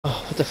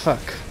the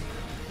fuck?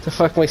 The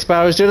fuck my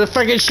Sparrow's doing the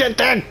fucking shit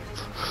then?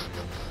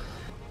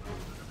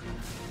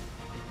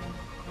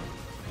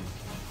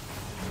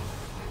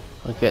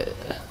 Okay.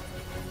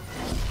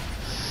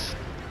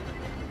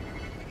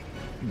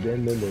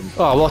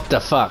 Oh, what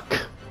the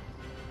fuck?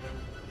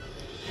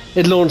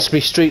 It launched me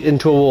straight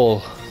into a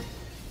wall.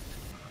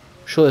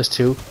 I'm sure there's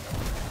two.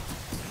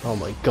 Oh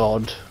my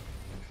god.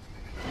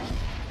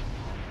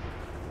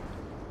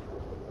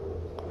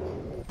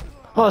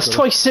 Oh, it's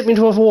twice hit me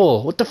into a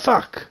wall. What the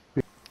fuck?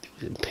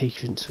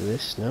 Impatience for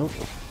this, no?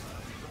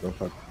 No,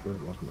 fuck. It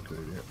wasn't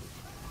clear yet.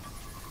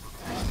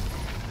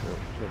 No,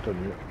 it's not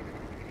done yet.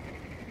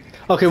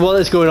 Okay, what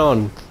is going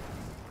on?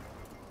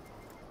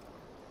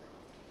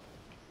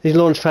 These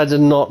launch pads are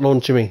not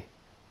launching me.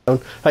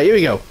 Right, here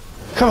we go.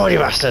 Come on, you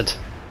bastard!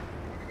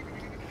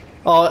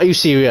 Oh, are you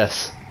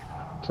serious?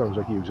 Sounds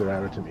like user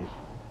error to me.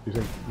 You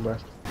think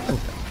West? Oh,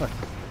 fuck.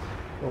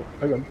 Oh,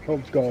 hang on. Oh,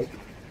 it's gone.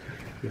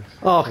 Yes.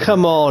 Oh,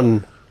 come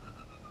on!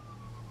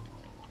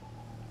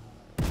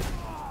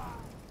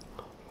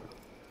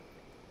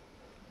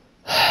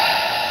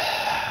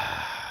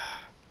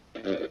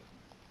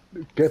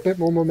 Get a bit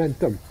more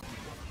momentum.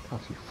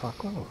 Can't see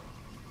fuck all.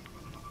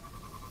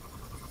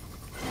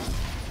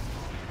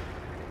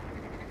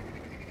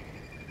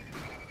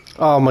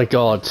 Oh my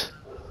god.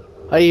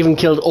 I even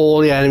killed all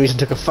the enemies and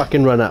took a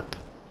fucking run up.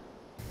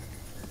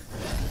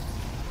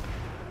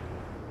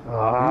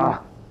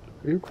 Ah!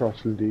 Are you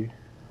crossing D?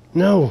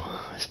 No,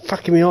 it's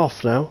fucking me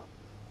off now.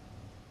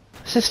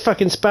 Is this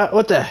fucking spat?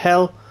 What the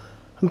hell?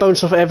 I'm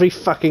bouncing off every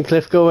fucking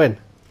cliff going.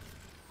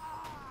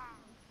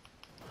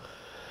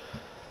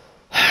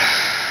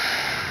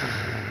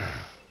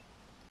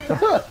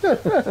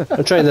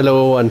 I'm trying the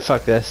lower one,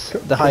 fuck this.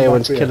 The higher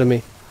one's killing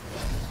me.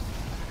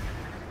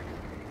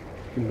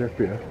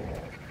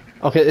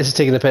 Okay, this is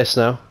taking the piss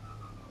now.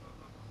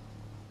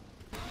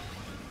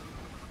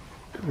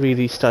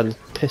 Really starting to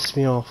piss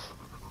me off.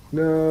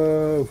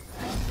 No!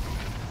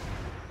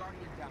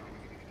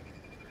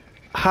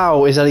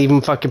 How is that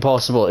even fucking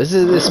possible? Is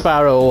it the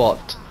Sparrow or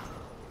what?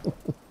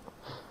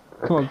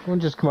 Come on,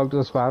 just come out to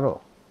the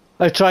Sparrow.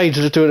 I've tried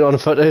to do it on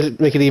foot to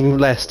make it even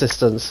less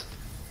distance.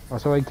 Oh,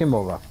 so I came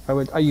over.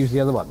 I used the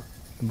other one,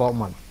 the bottom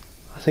one.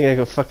 I think I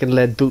got fucking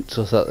lead boots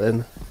or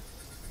something.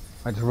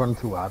 I just run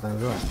through that and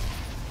do it.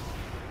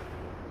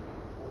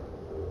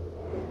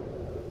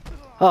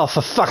 Oh,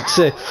 for fuck's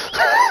sake!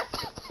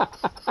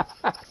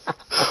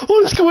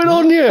 What's going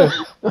on here?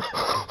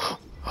 Oh,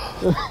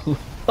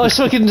 it's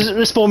fucking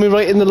respawned me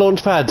right in the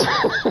launch pad.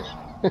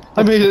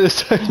 I made it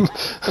this time.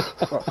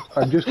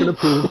 I'm just gonna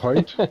prove a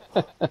point.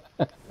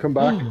 Come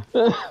back.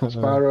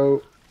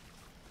 Sparrow.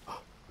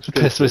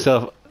 Pissed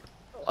myself.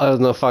 I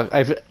don't know, fuck.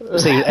 I've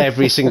seen it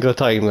every single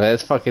time there.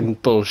 It's fucking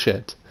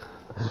bullshit.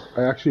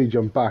 I actually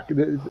jumped back.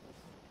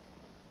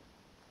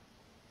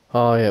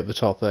 Oh, yeah, at the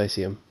top there, I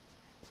see him.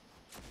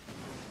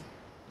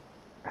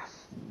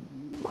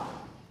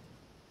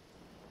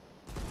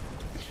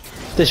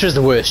 This was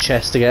the worst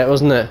chest to get,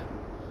 wasn't it?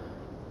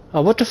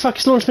 Oh, what the fuck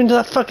is launched me into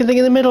that fucking thing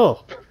in the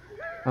middle?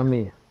 And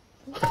me.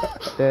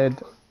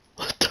 Dead.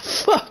 What the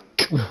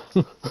fuck?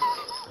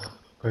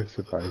 I'm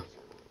surprised.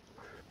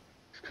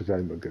 It's because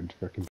I'm a good fucking